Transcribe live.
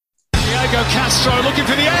Diego Castro looking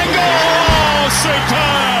for the angle. Oh,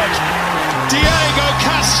 superb! Diego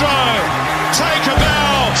Castro, take a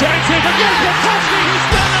bow. Chances against Despotovsky, who's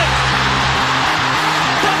done it!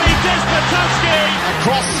 Tommy Despotovsky!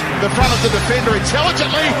 Across the front of the defender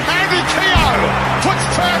intelligently. Andy Keogh puts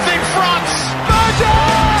Perth in front. Perth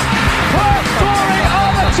Glory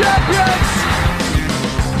are the champions!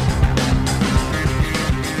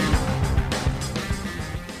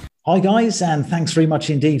 Hi guys, and thanks very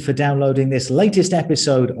much indeed for downloading this latest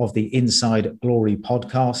episode of the Inside Glory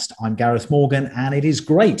podcast. I'm Gareth Morgan, and it is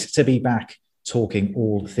great to be back talking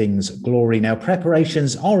all things glory. Now,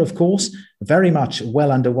 preparations are, of course, very much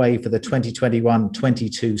well underway for the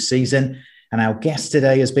 2021-22 season, and our guest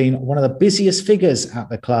today has been one of the busiest figures at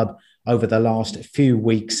the club over the last few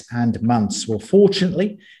weeks and months. Well,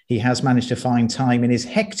 fortunately, he has managed to find time in his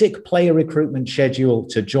hectic player recruitment schedule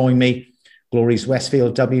to join me. Glory's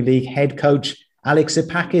Westfield W League head coach, Alex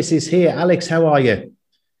Epakis, is here. Alex, how are you?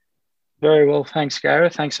 Very well, thanks,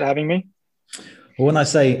 Gareth. Thanks for having me. Well, when I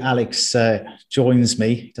say Alex joins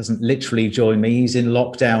me, he doesn't literally join me. He's in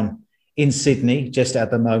lockdown in Sydney just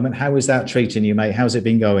at the moment. How is that treating you, mate? How's it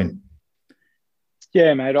been going?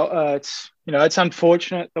 Yeah, mate. It's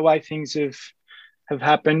unfortunate the way things have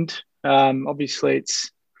happened. Obviously,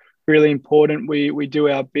 it's really important we do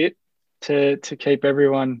our bit to keep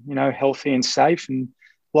everyone, healthy and safe, and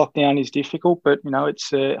lockdown is difficult, but,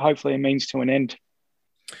 it's hopefully a means to an end.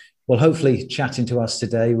 Well, hopefully chatting to us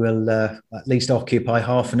today will at least occupy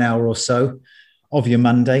half an hour or so of your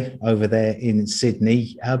Monday over there in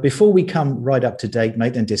Sydney. Before we come right up to date,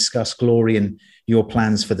 mate, and discuss Glory and your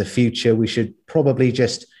plans for the future, we should probably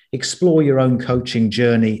just explore your own coaching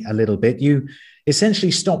journey a little bit. You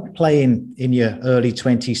essentially stopped playing in your early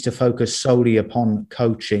 20s to focus solely upon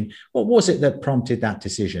coaching. What was it that prompted that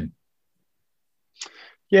decision?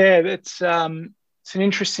 Yeah, it's an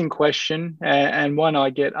interesting question, and one I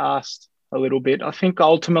get asked a little bit. I think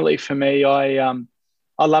ultimately for me, I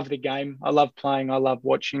love the game. I love playing. I love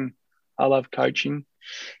watching. I love coaching.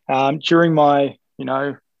 During my,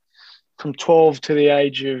 from 12 to the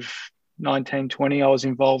age of 19, 20, I was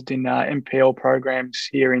involved in MPL programs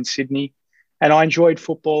here in Sydney. And I enjoyed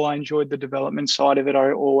football. I enjoyed the development side of it.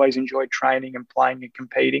 I always enjoyed training and playing and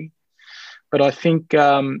competing. But I think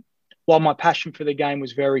while my passion for the game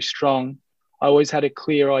was very strong, I always had a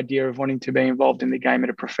clear idea of wanting to be involved in the game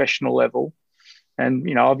at a professional level. And,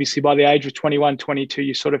 obviously by the age of 21, 22,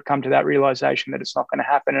 you sort of come to that realization that it's not going to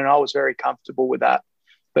happen. And I was very comfortable with that.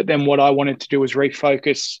 But then what I wanted to do was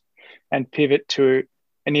refocus and pivot to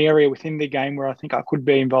an area within the game where I think I could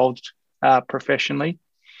be involved professionally.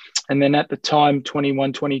 And then at the time,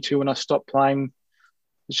 21, 22, when I stopped playing, I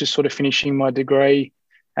was just sort of finishing my degree.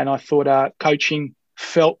 And I thought coaching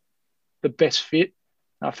felt the best fit.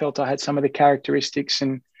 I felt I had some of the characteristics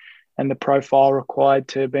and the profile required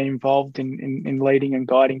to be involved in leading and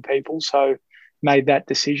guiding people. So made that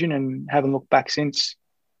decision and haven't looked back since.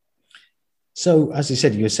 So, as you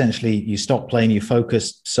said, you stopped playing, you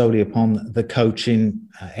focused solely upon the coaching,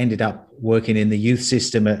 ended up working in the youth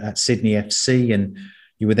system at Sydney FC, and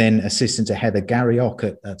you were then assistant to Heather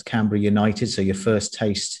Garriock at Canberra United, so your first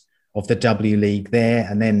taste of the W League there,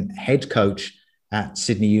 and then head coach at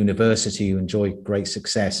Sydney University. You enjoyed great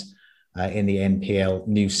success in the NPL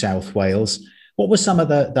New South Wales. What were some of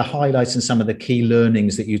the highlights and some of the key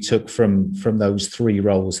learnings that you took from those three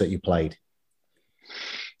roles that you played?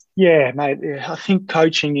 Yeah, mate, I think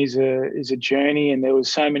coaching is a journey, and there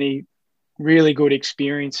was so many really good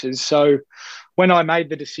experiences. So when I made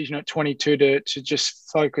the decision at 22 to just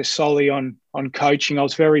focus solely on coaching, I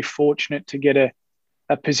was very fortunate to get a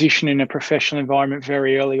position in a professional environment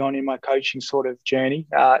very early on in my coaching sort of journey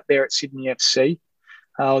there at Sydney FC.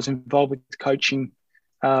 I was involved with coaching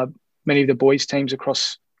many of the boys' teams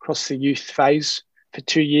across the youth phase for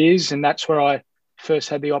 2 years, and that's where I first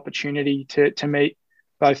had the opportunity to meet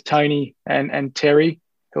both Tony and Terry,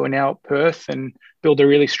 who are now at Perth, and build a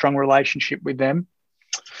really strong relationship with them.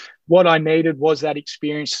 What I needed was that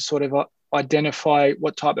experience to sort of identify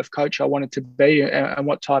what type of coach I wanted to be and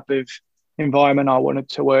what type of environment I wanted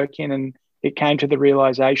to work in. And it came to the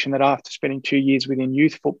realization that after spending 2 years within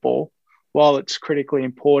youth football, while it's critically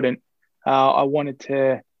important, I wanted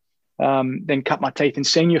to then cut my teeth in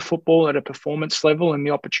senior football at a performance level, and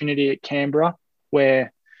the opportunity at Canberra,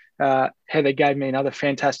 where Heather gave me another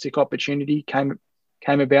fantastic opportunity, came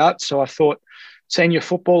about. So I thought, senior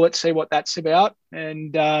football, let's see what that's about.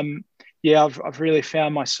 And I've really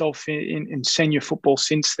found myself in senior football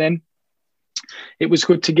since then. It was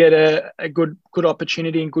good to get a good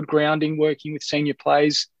opportunity and good grounding working with senior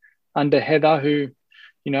players under Heather, who,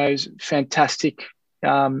 is fantastic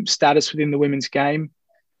status within the women's game.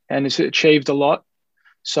 and has achieved a lot.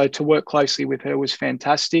 So to work closely with her was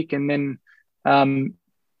fantastic. And then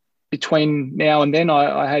between now and then,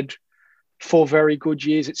 I had 4 very good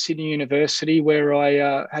years at Sydney University, where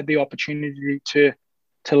I had the opportunity to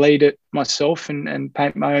lead it myself and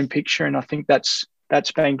paint my own picture. And I think that's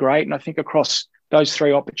been great. And I think across those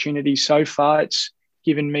 3 opportunities so far, it's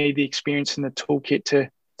given me the experience and the toolkit to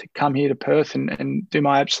come here to Perth and do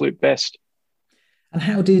my absolute best. And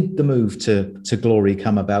how did the move to Glory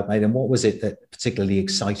come about, mate? And what was it that particularly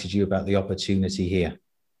excited you about the opportunity here?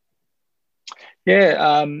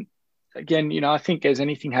 Yeah, again, I think as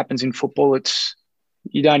anything happens in football,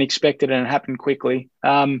 you don't expect it and it happened quickly.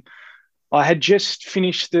 I had just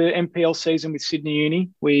finished the NPL season with Sydney Uni.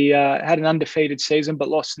 We had an undefeated season but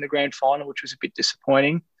lost in the grand final, which was a bit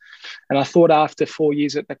disappointing. And I thought after 4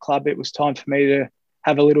 years at the club, it was time for me to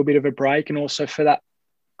have a little bit of a break, and also for that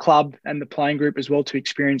club and the playing group as well to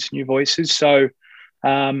experience new voices. So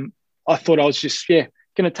I thought I was just, going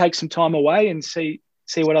to take some time away and see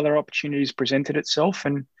what other opportunities presented itself.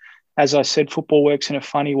 And as I said, football works in a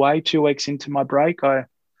funny way. 2 weeks into my break, I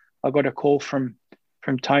got a call from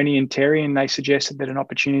Tony and Terry, and they suggested that an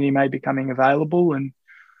opportunity may be coming available, and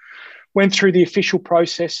went through the official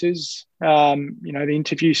processes, the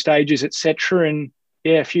interview stages, etc. And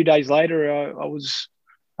a few days later, I was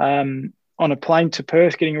on a plane to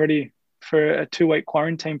Perth getting ready for a 2-week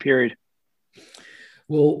quarantine period.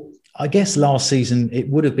 Well, I guess last season, it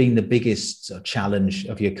would have been the biggest challenge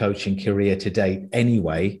of your coaching career to date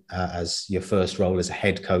anyway, as your first role as a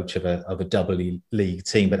head coach of a W League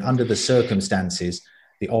team. But under the circumstances,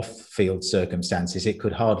 the off-field circumstances, it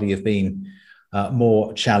could hardly have been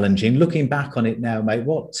more challenging. Looking back on it now, mate,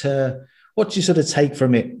 what did you sort of take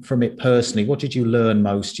from it personally? What did you learn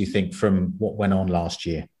most, do you think, from what went on last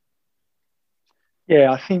year?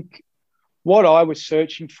 Yeah, I think what I was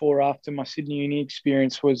searching for after my Sydney Uni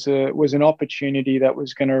experience was an opportunity that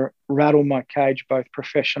was going to rattle my cage both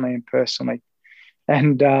professionally and personally.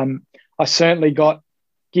 And I certainly got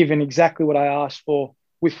given exactly what I asked for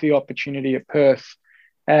with the opportunity at Perth.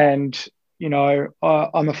 And,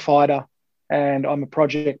 I'm a fighter and I'm a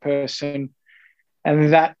project person.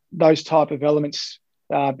 And those type of elements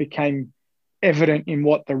became evident in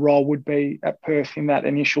what the role would be at Perth in that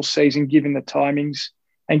initial season, given the timings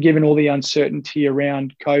and given all the uncertainty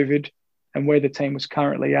around COVID and where the team was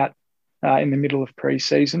currently at in the middle of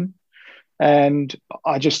pre-season. And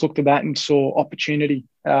I just looked at that and saw opportunity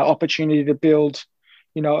to build,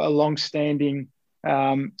 a long-standing,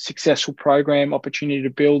 successful program, opportunity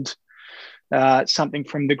to build something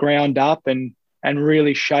from the ground up and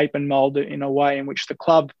really shape and mould it in a way in which the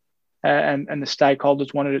club and the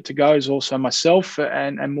stakeholders wanted it to go, as also myself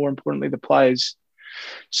and more importantly, the players.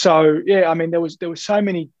 So, there were so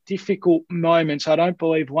many difficult moments. I don't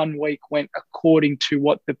believe 1 week went according to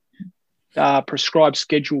what the prescribed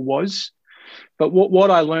schedule was. But what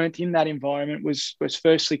I learned in that environment was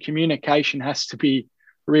firstly, communication has to be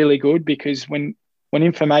really good, because when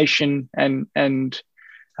information and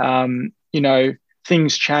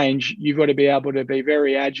things change, you've got to be able to be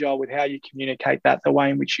very agile with how you communicate that, the way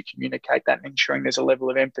in which you communicate that, and ensuring there's a level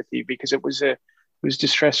of empathy, because it was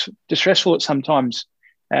distressful at some times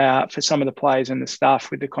for some of the players and the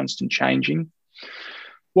staff with the constant changing.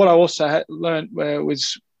 What I also learned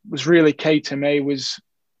was really key to me was,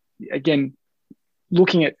 again,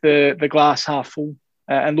 looking at the glass half full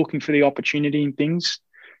and looking for the opportunity in things.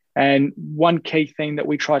 And one key thing that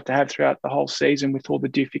we tried to have throughout the whole season with all the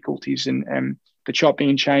difficulties and the chopping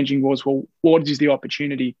and changing was, well, what is the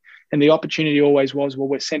opportunity? And the opportunity always was, well,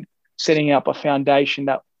 we're setting up a foundation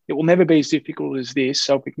that it will never be as difficult as this.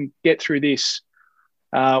 So if we can get through this,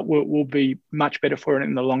 we'll be much better for it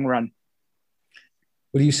in the long run.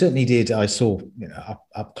 Well, you certainly did. I saw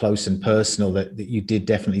up close and personal that you did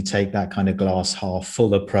definitely take that kind of glass half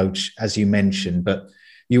full approach, as you mentioned. But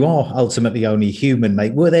you are ultimately only human,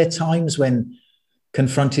 mate. Were there times when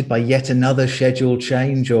confronted by yet another schedule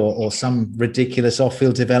change or some ridiculous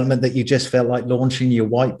off-field development that you just felt like launching your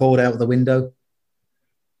whiteboard out the window?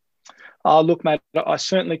 Oh, look, mate, I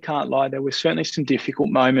certainly can't lie. There were certainly some difficult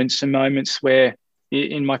moments and moments where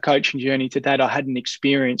in my coaching journey to date, I hadn't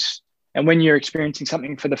experienced. And when you're experiencing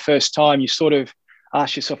something for the first time, you sort of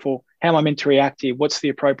ask yourself, well, how am I meant to react here? What's the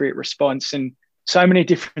appropriate response? And so many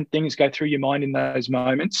different things go through your mind in those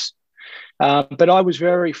moments. But I was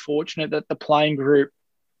very fortunate that the playing group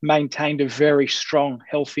maintained a very strong,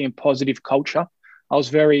 healthy and positive culture. I was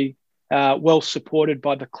very well supported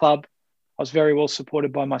by the club. I was very well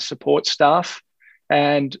supported by my support staff.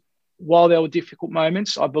 And while there were difficult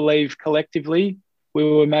moments, I believe collectively we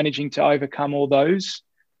were managing to overcome all those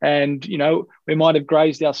And, we might have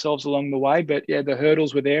grazed ourselves along the way, but yeah, the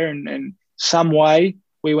hurdles were there, and some way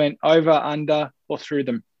we went over, under, or through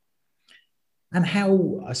them. And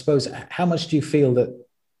how much do you feel that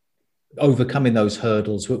overcoming those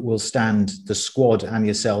hurdles will stand the squad and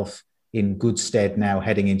yourself in good stead now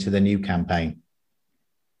heading into the new campaign?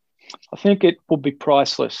 I think it will be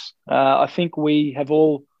priceless. I think we have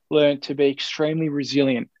all learned to be extremely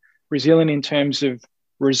resilient in terms of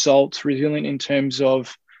results, resilient in terms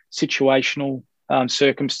of situational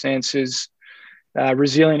circumstances,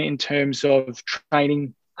 resilient in terms of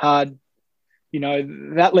training hard.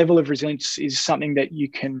 That level of resilience is something that you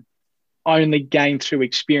can only gain through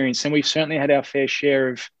experience. And we've certainly had our fair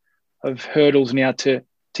share of hurdles now to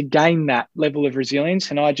gain that level of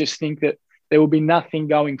resilience. And I just think that there will be nothing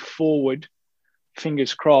going forward,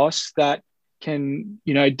 fingers crossed, that can,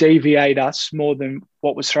 deviate us more than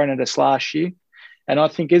what was thrown at us last year. And I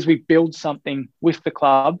think as we build something with the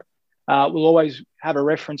club, we'll always have a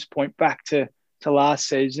reference point back to last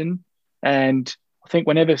season. And I think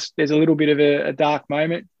whenever there's a little bit of a dark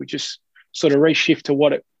moment, we just sort of reshift to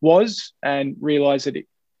what it was and realise that it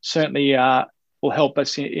certainly will help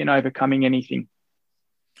us in overcoming anything.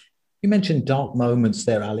 You mentioned dark moments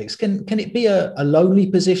there, Alex. Can it be a lonely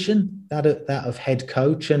position, that of head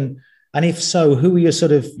coach? And if so, who are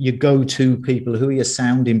your go-to people? Who are your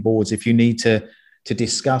sounding boards if you need to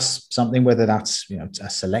discuss something, whether that's a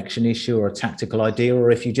selection issue or a tactical idea, or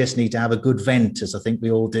if you just need to have a good vent, as I think we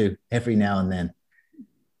all do every now and then?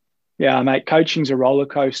 Yeah, mate, coaching's a roller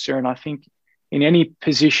coaster. And I think in any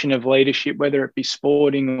position of leadership, whether it be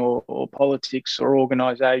sporting or politics or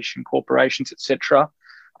organisation, corporations, etc.,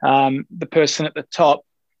 the person at the top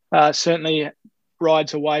certainly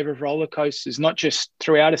rides a wave of roller coasters, not just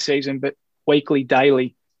throughout a season, but weekly,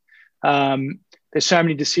 daily. There's so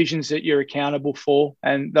many decisions that you're accountable for,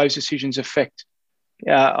 and those decisions affect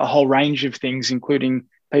a whole range of things, including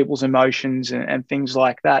people's emotions and things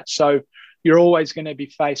like that. So you're always going to be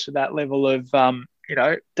faced with that level of,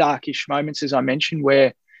 darkish moments, as I mentioned,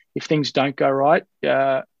 where if things don't go right,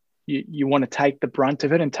 you want to take the brunt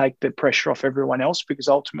of it and take the pressure off everyone else, because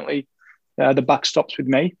ultimately the buck stops with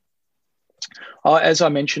me. As I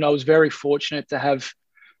mentioned, I was very fortunate to have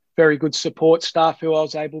very good support staff who I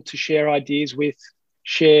was able to share ideas with,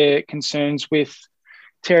 share concerns with.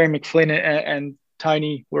 Terry McFlynn and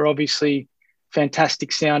Tony were obviously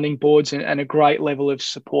fantastic sounding boards and a great level of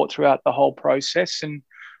support throughout the whole process. And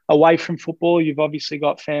away from football, you've obviously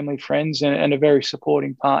got family, friends, and a very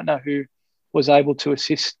supporting partner who was able to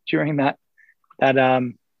assist during that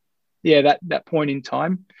point in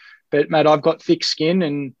time. But mate, I've got thick skin,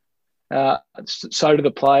 and so do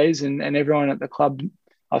the players and everyone at the club.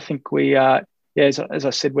 I think we, as I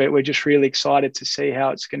said, we're just really excited to see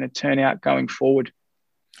how it's going to turn out going forward.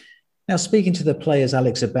 Now, speaking to the players,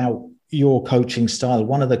 Alex, about your coaching style,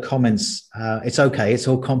 one of the comments, it's okay, it's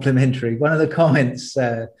all complimentary. One of the comments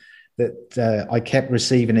that I kept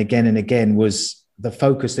receiving again and again was the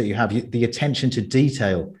focus that you have, the attention to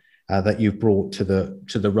detail that you've brought to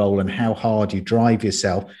the role, and how hard you drive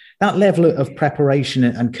yourself. That level of preparation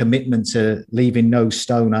and commitment to leaving no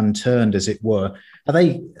stone unturned, as it were, are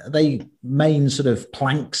they main sort of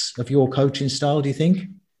planks of your coaching style, do you think?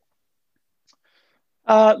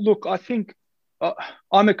 Look, I think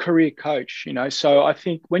I'm a career coach, so I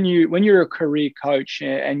think when you're a career coach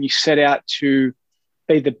and you set out to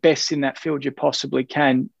be the best in that field you possibly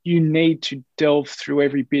can, you need to delve through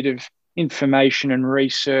every bit of information and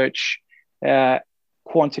research,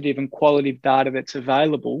 quantitative and qualitative data that's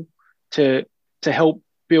available to help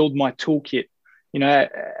build my toolkit.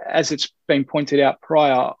 As it's been pointed out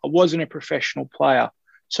prior, I wasn't a professional player,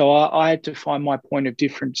 so I had to find my point of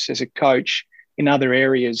difference as a coach in other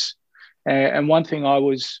areas. And one thing I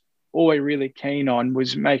was always really keen on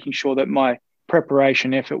was making sure that my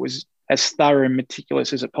preparation effort was as thorough and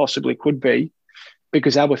meticulous as it possibly could be,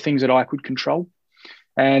 because there were things that I could control.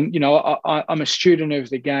 And, I'm a student of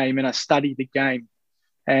the game, and I study the game.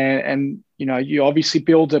 And you obviously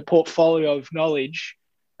build a portfolio of knowledge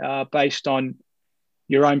based on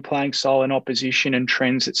your own playing style and opposition and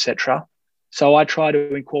trends, etc. So I try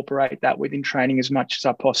to incorporate that within training as much as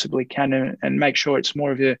I possibly can, and make sure it's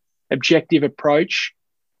more of an objective approach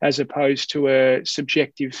as opposed to a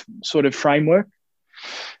subjective sort of framework.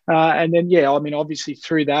 And then, obviously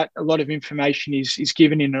through that, a lot of information is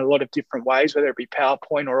given in a lot of different ways, whether it be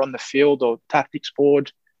PowerPoint or on the field or tactics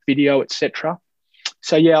board, video, etc.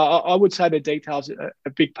 So, I would say the details are a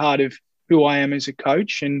big part of who I am as a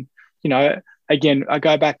coach. And, again, I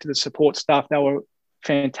go back to the support staff. They were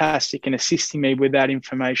fantastic in assisting me with that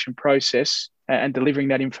information process and delivering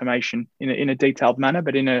that information in a detailed manner,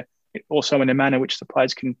 but in a also in a manner which the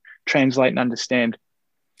players can translate and understand.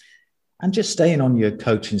 And just staying on your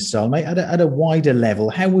coaching style, mate, at a wider level,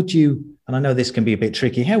 how would you, and I know this can be a bit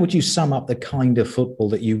tricky, how would you sum up the kind of football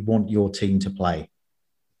that you want your team to play?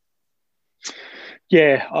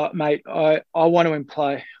 Yeah, mate, I want to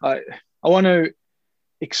play. I want to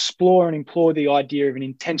explore and implore the idea of an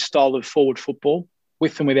intense style of forward football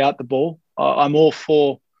with and without the ball. I'm all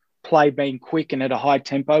for play being quick and at a high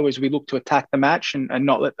tempo as we look to attack the match and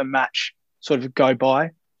not let the match sort of go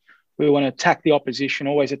by. We want to attack the opposition,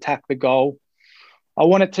 always attack the goal. I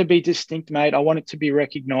want it to be distinct, mate. I want it to be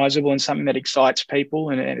recognisable and something that excites people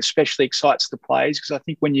and especially excites the players, because I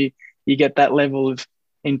think when you get that level of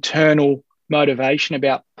internal motivation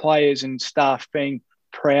about players and staff being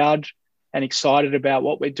proud and excited about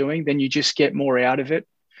what we're doing, then you just get more out of it.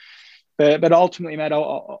 But ultimately, mate,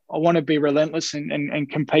 I want to be relentless and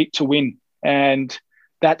compete to win. And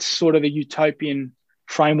that's sort of the utopian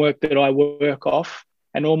framework that I work off.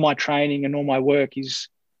 And all my training and all my work is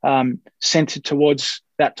centered towards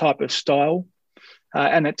that type of style.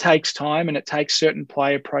 And it takes time and it takes certain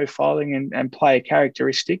player profiling and player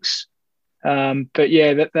characteristics. But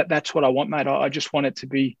yeah, that's what I want, mate. I just want it to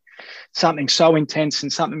be something so intense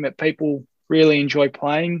and something that people really enjoy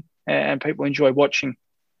playing and people enjoy watching.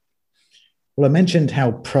 Well, I mentioned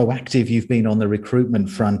how proactive you've been on the recruitment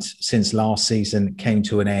front since last season came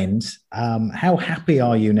to an end. How happy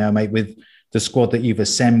are you now, mate, with the squad that you've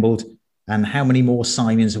assembled, and how many more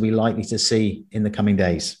signings are we likely to see in the coming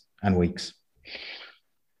days and weeks?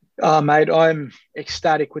 Mate, I'm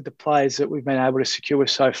ecstatic with the players that we've been able to secure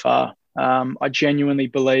so far. I genuinely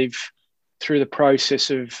believe through the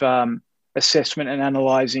process of assessment and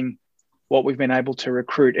analysing what we've been able to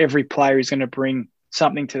recruit, every player is going to bring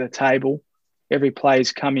something to the table. Every player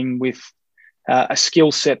is coming with a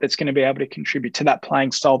skill set that's going to be able to contribute to that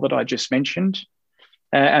playing style that I just mentioned.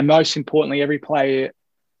 And most importantly, every player,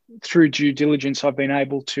 through due diligence, I've been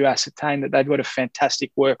able to ascertain that they've got a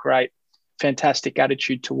fantastic work rate, fantastic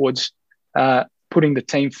attitude towards putting the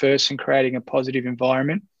team first and creating a positive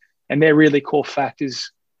environment. And they're really core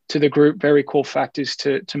factors to the group, very core factors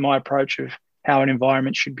to my approach of how an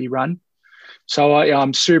environment should be run. So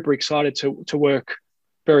I'm super excited to work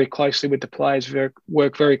very closely with the players,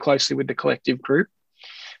 work very closely with the collective group.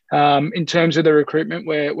 In terms of the recruitment,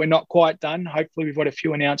 we're not quite done. Hopefully we've got a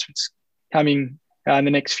few announcements coming in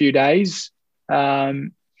the next few days. I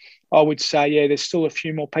would say, yeah, there's still a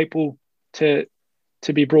few more people to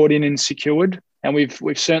be brought in and secured. And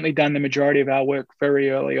we've certainly done the majority of our work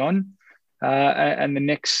very early on. And the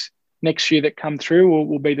next few that come through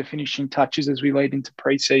will be the finishing touches as we lead into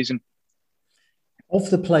pre-season. Of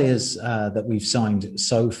the players that we've signed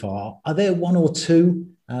so far, are there one or two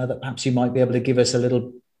that perhaps you might be able to give us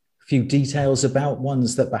a few details about,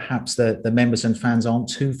 ones that perhaps the members and fans aren't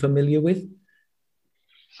too familiar with?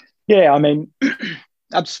 Yeah, I mean,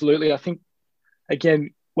 absolutely. I think,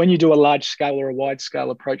 again, when you do a large scale or a wide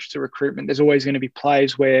scale approach to recruitment, there's always going to be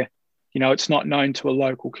players where, it's not known to a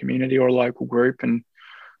local community or a local group. And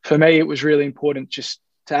for me, it was really important just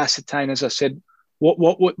to ascertain, as I said, what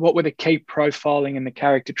were the key profiling and the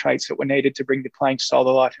character traits that were needed to bring the playing style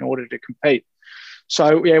to life in order to compete.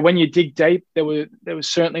 So yeah, when you dig deep, there was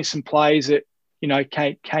certainly some players that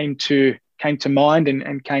came to mind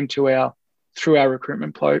and came to through our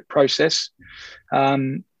recruitment process.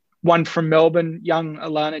 One from Melbourne, young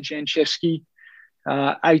Alana Janchevsky,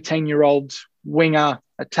 18-year-old winger,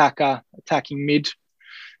 attacker, attacking mid.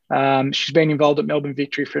 She's been involved at Melbourne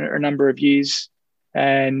Victory for a number of years,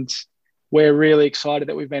 and we're really excited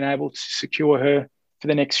that we've been able to secure her for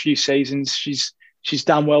the next few seasons. She's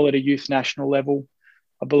done well at a youth national level.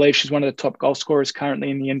 I believe she's one of the top goal scorers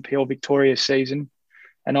currently in the NPL Victoria season.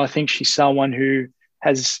 And I think she's someone who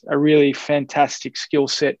has a really fantastic skill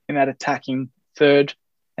set in that attacking third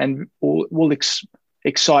and will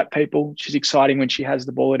excite people. She's exciting when she has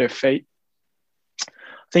the ball at her feet.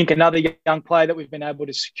 I think another young player that we've been able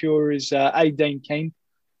to secure is Dean Keane.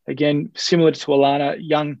 Again, similar to Alana,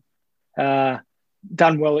 young,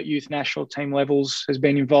 done well at youth national team levels, has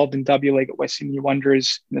been involved in W League at West Sydney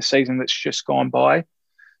Wanderers in the season that's just gone by.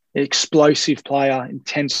 Explosive player,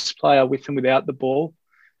 intense player with and without the ball,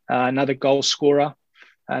 another goal scorer.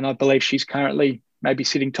 And I believe she's currently maybe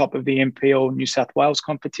sitting top of the NPL New South Wales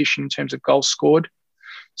competition in terms of goals scored.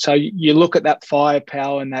 So you look at that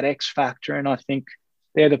firepower and that X factor, and I think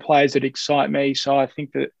they're the players that excite me. So I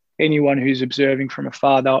think that anyone who's observing from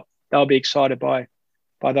afar, they'll be excited by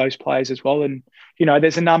those players as well. And,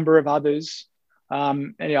 there's a number of others.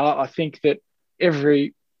 And I think that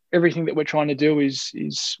everything that we're trying to do is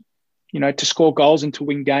to score goals and to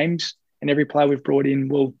win games. And every player we've brought in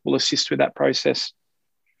will assist with that process.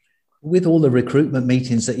 With all the recruitment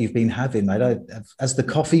meetings that you've been having, mate, has the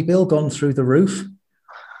coffee bill gone through the roof?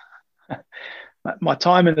 My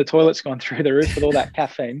time in the toilet's gone through the roof with all that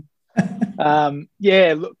caffeine.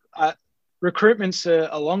 Yeah, look, recruitment's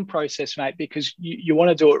a long process, mate, because you want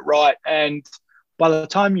to do it right. And by the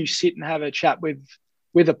time you sit and have a chat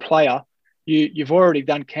with a player, you've already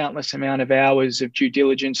done countless amount of hours of due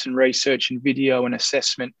diligence and research and video and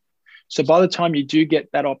assessment. So by the time you do get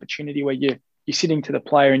that opportunity where you're sitting to the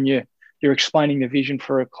player and you're explaining the vision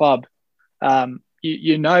for a club,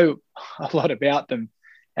 you know a lot about them,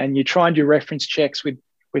 and you try and do reference checks with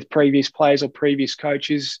previous players or previous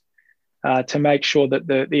coaches to make sure that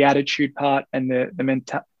the attitude part and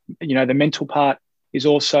the mental part is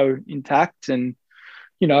also intact. And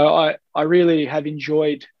I really have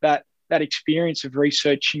enjoyed that experience of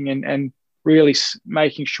researching and really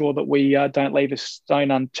making sure that we don't leave a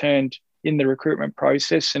stone unturned in the recruitment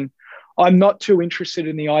process. And I'm not too interested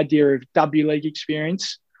in the idea of W League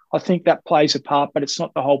experience. I think that plays a part, but it's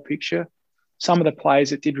not the whole picture. Some of the players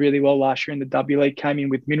that did really well last year in the W League came in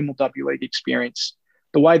with minimal W League experience.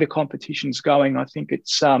 The way the competition's going, I think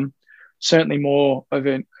it's certainly more of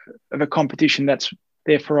a competition that's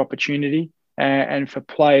there for opportunity and for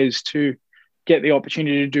players to get the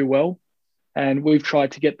opportunity to do well. And we've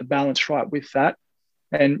tried to get the balance right with that.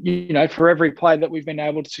 And, for every player that we've been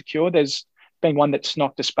able to secure, there's been one that's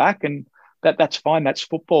knocked us back, and that's fine. That's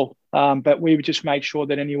football. But we would just make sure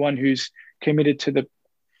that anyone who's committed to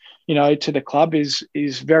the club is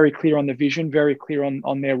very clear on the vision, very clear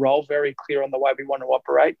on their role, very clear on the way we want to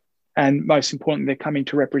operate. And most importantly, they're coming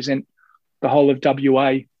to represent the whole of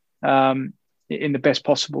WA in the best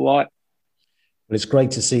possible light. Well, it's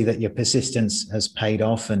great to see that your persistence has paid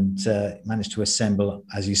off and managed to assemble,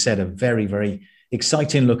 as you said, a very, very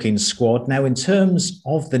exciting looking squad. Now, in terms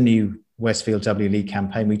of the new Westfield W League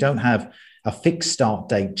campaign, we don't have a fixed start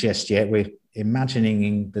date just yet. We're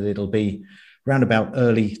imagining that it'll be around about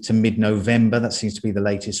early to mid-November. That seems to be the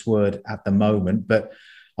latest word at the moment. But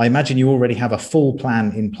I imagine you already have a full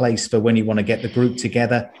plan in place for when you want to get the group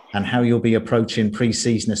together and how you'll be approaching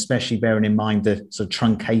pre-season, especially bearing in mind the sort of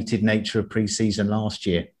truncated nature of pre-season last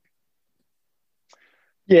year.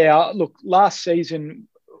 Yeah, look, last season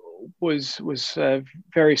was a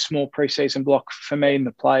very small pre-season block for me and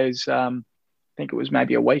the players. I think it was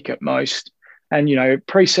maybe a week at most. And,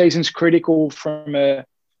 pre-season's critical from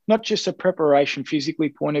not just a preparation physically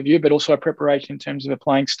point of view, but also a preparation in terms of a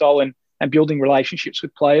playing style and building relationships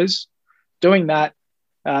with players. Doing that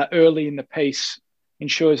early in the piece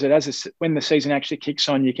ensures that when the season actually kicks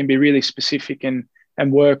on, you can be really specific and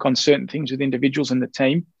work on certain things with individuals in the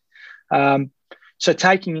team. So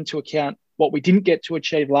taking into account what we didn't get to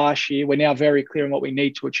achieve last year, we're now very clear on what we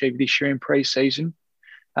need to achieve this year in pre-season.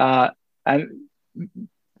 And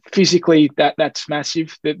physically, that's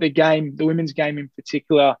massive. The women's game in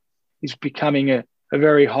particular is becoming a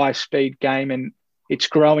very high-speed game, and it's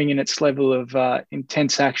growing in its level of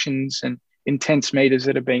intense actions and intense meters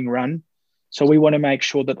that are being run. So we want to make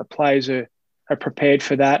sure that the players are prepared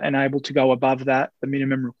for that and able to go above that, the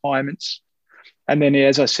minimum requirements. And then,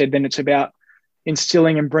 as I said, then it's about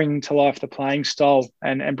instilling and bringing to life the playing style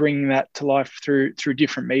and bringing that to life through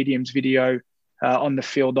different mediums, video, on the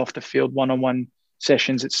field, off the field, one-on-one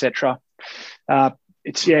sessions, etc.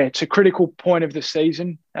 It's a critical point of the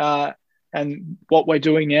season. And what we're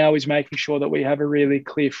doing now is making sure that we have a really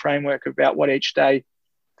clear framework about what each day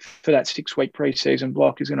for that 6-week pre-season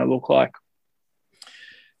block is going to look like.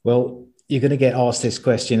 Well, you're going to get asked this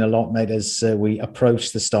question a lot, mate, as we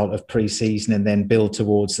approach the start of pre-season and then build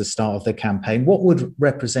towards the start of the campaign. What would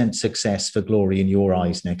represent success for Glory in your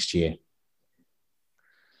eyes next year?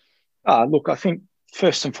 Look, I think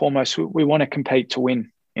first and foremost, we want to compete to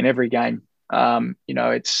win in every game.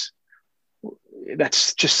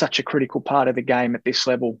 That's just such a critical part of the game at this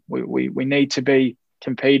level. We need to be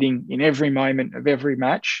competing in every moment of every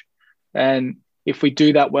match. And if we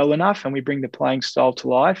do that well enough and we bring the playing style to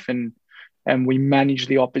life and we manage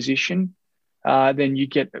the opposition, then you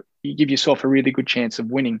give yourself a really good chance of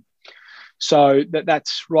winning. So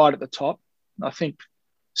that's right at the top. I think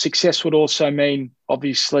success would also mean,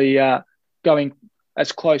 obviously, going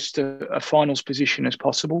as close to a finals position as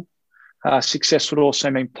possible. Success would also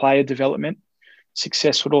mean player development.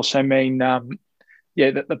 Success would also mean, that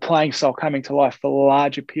the playing style coming to life for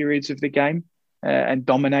larger periods of the game and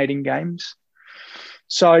dominating games.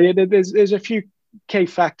 So there's a few key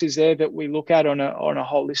factors there that we look at on a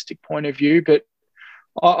holistic point of view. But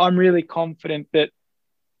I'm really confident that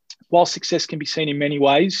while success can be seen in many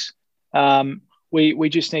ways, we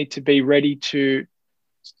just need to be ready to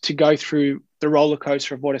go through the roller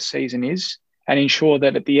coaster of what a season is and ensure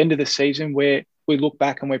that at the end of the season we're we look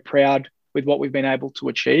back and we're proud with what we've been able to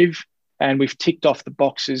achieve, and we've ticked off the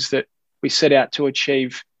boxes that we set out to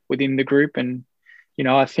achieve within the group. And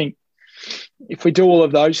I think if we do all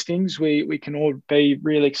of those things, we can all be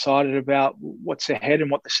really excited about what's ahead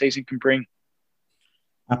and what the season can bring.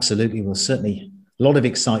 Absolutely. Well, certainly a lot of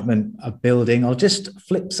excitement of building. I'll just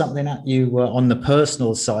flip something at you on the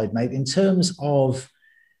personal side, mate. In terms of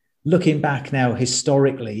looking back now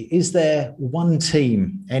historically, is there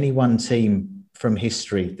any one team from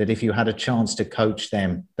history that if you had a chance to coach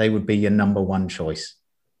them, they would be your number one choice?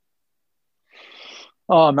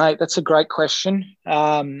 Oh, mate, that's a great question.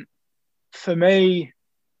 For me,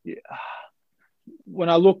 when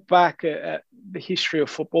I look back at the history of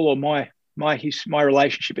football, or my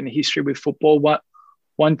relationship in the history with football,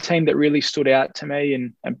 one team that really stood out to me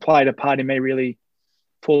and played a part in me really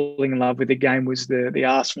falling in love with the game was the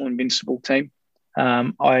Arsenal Invincible team.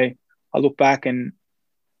 I look back, and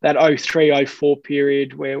that 03-04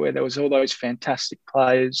 period where there was all those fantastic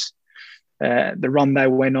players, the run they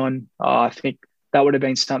went on, I think that would have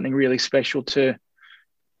been something really special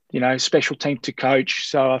special team to coach.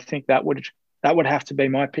 So I think that would have to be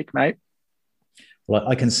my pick, mate. Well,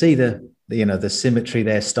 I can see the symmetry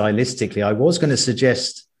there stylistically. I was going to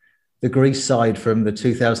suggest the Greece side from the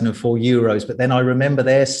 2004 Euros, but then I remember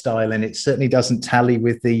their style, and it certainly doesn't tally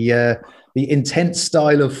with the intense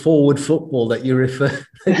style of forward football that you referred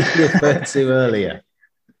to earlier.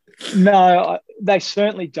 No, they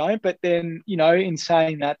certainly don't. But then, in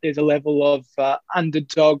saying that, there's a level of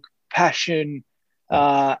underdog passion,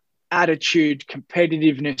 attitude,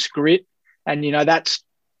 competitiveness, grit. And, that's,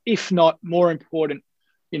 if not more important,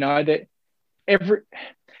 that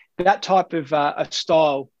type of a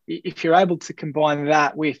style, if you're able to combine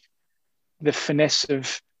that with the finesse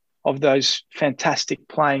of those fantastic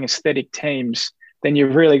playing aesthetic teams, then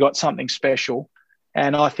you've really got something special.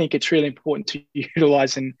 And I think it's really important to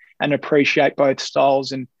utilise and appreciate both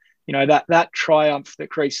styles. And, that triumph that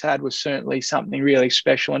Greece had was certainly something really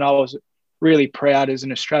special. And I was really proud as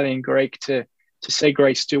an Australian Greek to see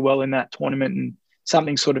Greece do well in that tournament and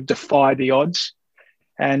something sort of defy the odds.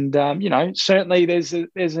 And, certainly there's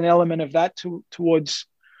an element of that towards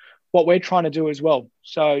what we're trying to do as well.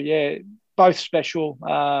 So, yeah, both special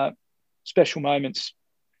moments.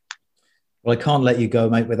 Well, I can't let you go,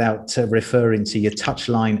 mate, without referring to your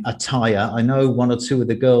touchline attire. I know one or two of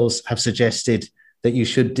the girls have suggested that you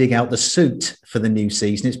should dig out the suit for the new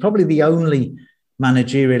season. It's probably the only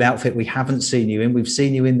managerial outfit we haven't seen you in. We've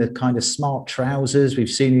seen you in the kind of smart trousers. We've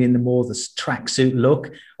seen you in the tracksuit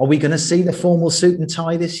look. Are we going to see the formal suit and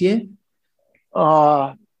tie this year?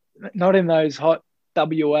 Not in those hot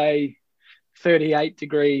WA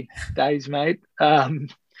 38-degree days, mate.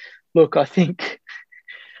 Look, I think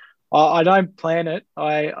I don't plan it.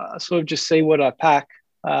 I sort of just see what I pack,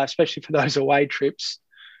 especially for those away trips.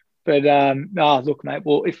 But look, mate.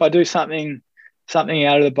 Well, if I do something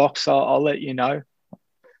out of the box, I'll let you know.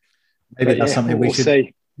 Maybe that's something we'll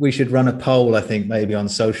see. We should run a poll, I think, maybe on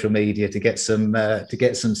social media to get some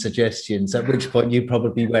suggestions. At which point you'd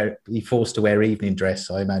probably be forced to wear evening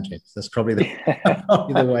dress, I imagine. That's probably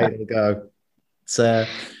the way it'll go. So,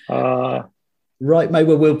 right, mate.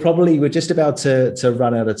 Well, we're just about to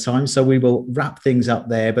run out of time, so we will wrap things up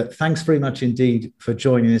there. But thanks very much indeed for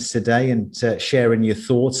joining us today and sharing your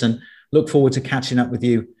thoughts. And look forward to catching up with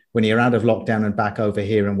you when you're out of lockdown and back over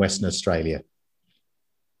here in Western Australia.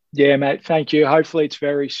 Yeah, mate. Thank you. Hopefully it's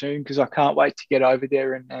very soon, because I can't wait to get over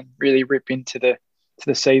there and really rip into the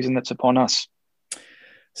season that's upon us.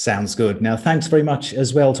 Sounds good. Now, thanks very much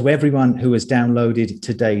as well to everyone who has downloaded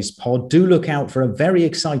today's pod. Do look out for a very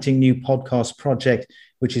exciting new podcast project,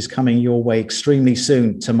 which is coming your way extremely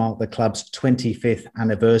soon to mark the club's 25th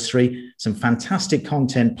anniversary. Some fantastic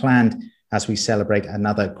content planned as we celebrate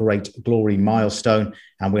another great glory milestone.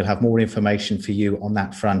 And we'll have more information for you on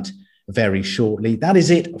that front very shortly. That is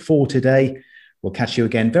it for today. We'll catch you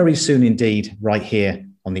again very soon indeed, right here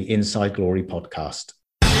on the Inside Glory podcast.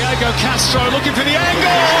 Diego Castro looking for the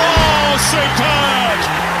angle. Oh, superb!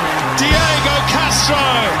 Diego Castro,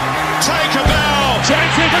 take a bow.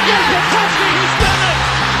 Chance for Despotovski, who's done it!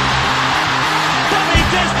 Tommy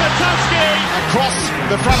Despotovski! Across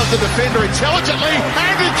the front of the defender intelligently,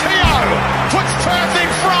 Andy Keogh puts Perth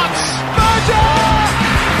in front.